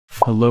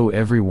Hello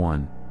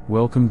everyone,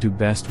 welcome to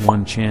Best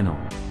One channel.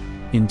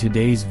 In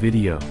today's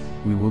video,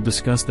 we will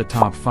discuss the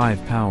top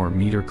 5 power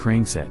meter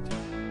crankset.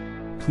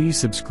 Please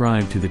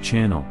subscribe to the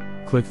channel,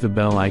 click the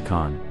bell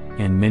icon,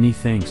 and many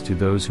thanks to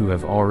those who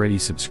have already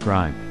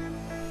subscribed.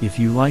 If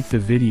you like the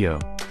video,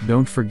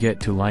 don't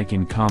forget to like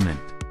and comment.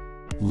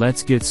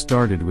 Let's get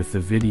started with the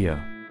video.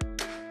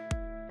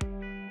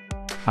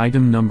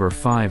 Item number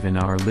 5 in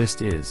our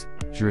list is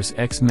Juris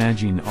X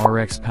MAGENE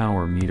RX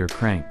Power Meter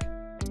Crank.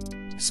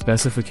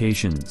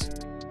 Specifications: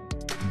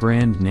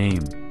 brand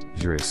name,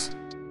 Juris.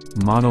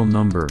 Model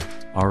number,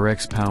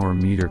 RX Power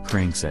Meter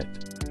Crankset.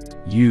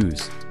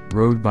 Use,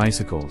 road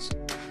bicycles.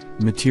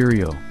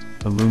 Material,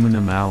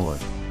 aluminum alloy.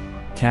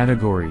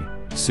 Category,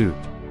 suit.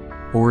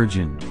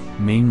 Origin,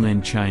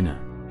 mainland China.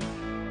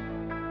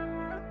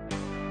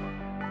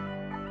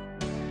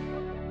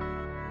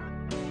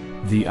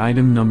 The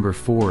item number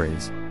 4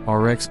 is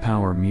RX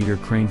Power Meter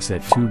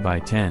Crankset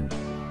 2x10.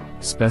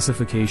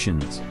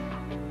 Specifications: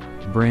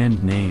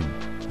 brand name,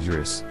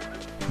 Juris.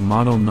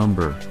 Model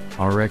number,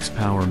 RX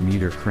Power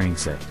Meter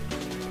Crankset.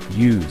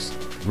 Use,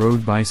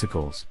 road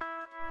bicycles.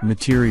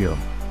 Material,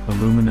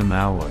 aluminum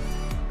alloy.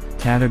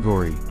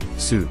 Category,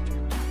 suit.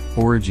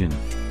 Origin,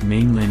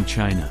 mainland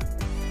China.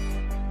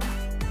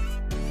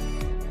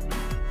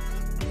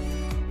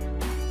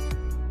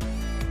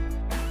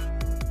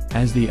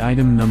 As the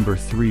item number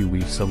 3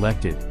 we've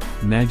selected,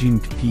 MAGENE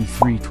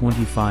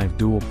P325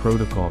 Dual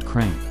Protocol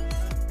Crank.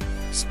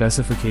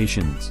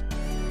 Specifications: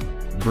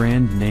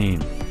 brand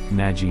name,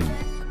 MAGENE.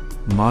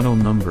 Model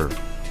number,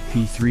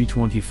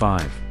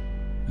 P325.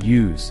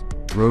 Use,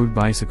 road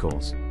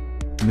bicycles.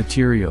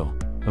 Material,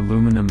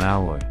 aluminum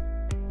alloy.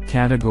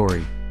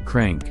 Category,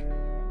 crank.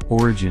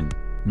 Origin,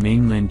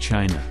 mainland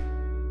China.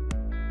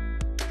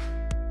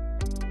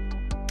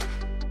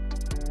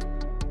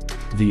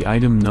 The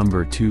item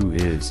number 2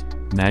 is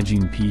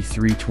MAGENE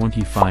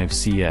P325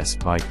 CS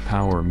Bike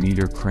Power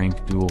Meter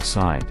Crank Dual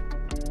Side.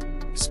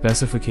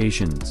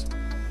 Specifications: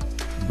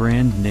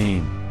 brand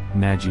name,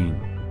 MAGENE.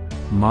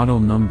 Model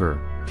number,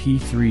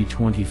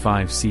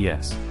 P325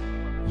 CS.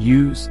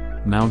 Use,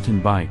 mountain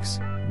bikes,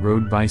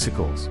 road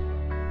bicycles.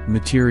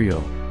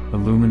 Material,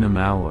 aluminum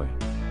alloy.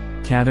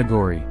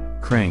 Category,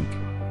 crank.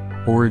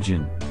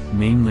 Origin,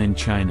 mainland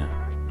China.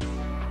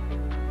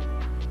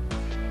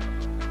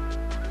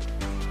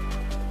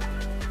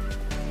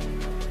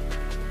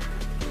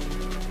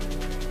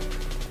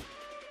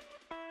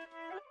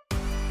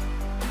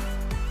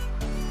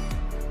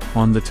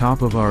 On the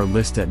top of our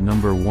list at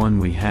number 1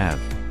 we have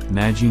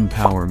MAGENE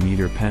Power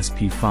Meter PES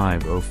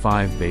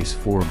P505 Base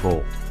 4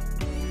 Bolt.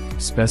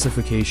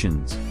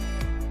 Specifications: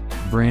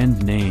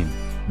 brand name,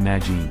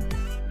 MAGENE.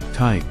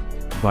 Type,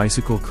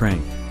 bicycle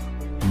crank.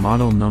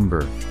 Model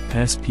number,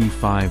 PES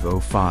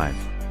P505.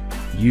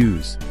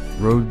 Use,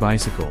 road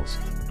bicycles.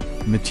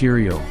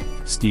 Material,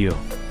 steel.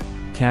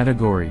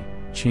 Category,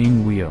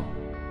 chain wheel.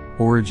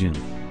 Origin,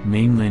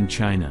 mainland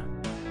China.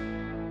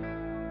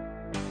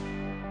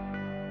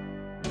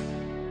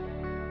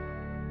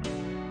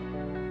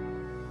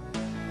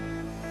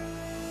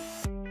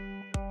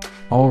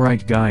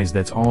 Alright guys,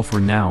 that's all for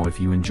now. If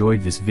you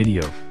enjoyed this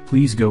video,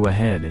 please go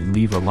ahead and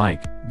leave a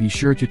like. Be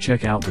sure to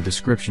check out the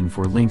description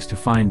for links to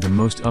find the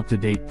most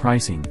up-to-date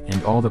pricing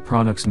and all the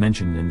products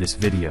mentioned in this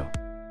video.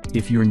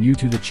 If you're new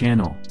to the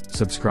channel,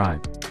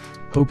 subscribe.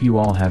 Hope you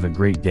all have a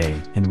great day,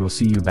 and we'll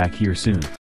see you back here soon.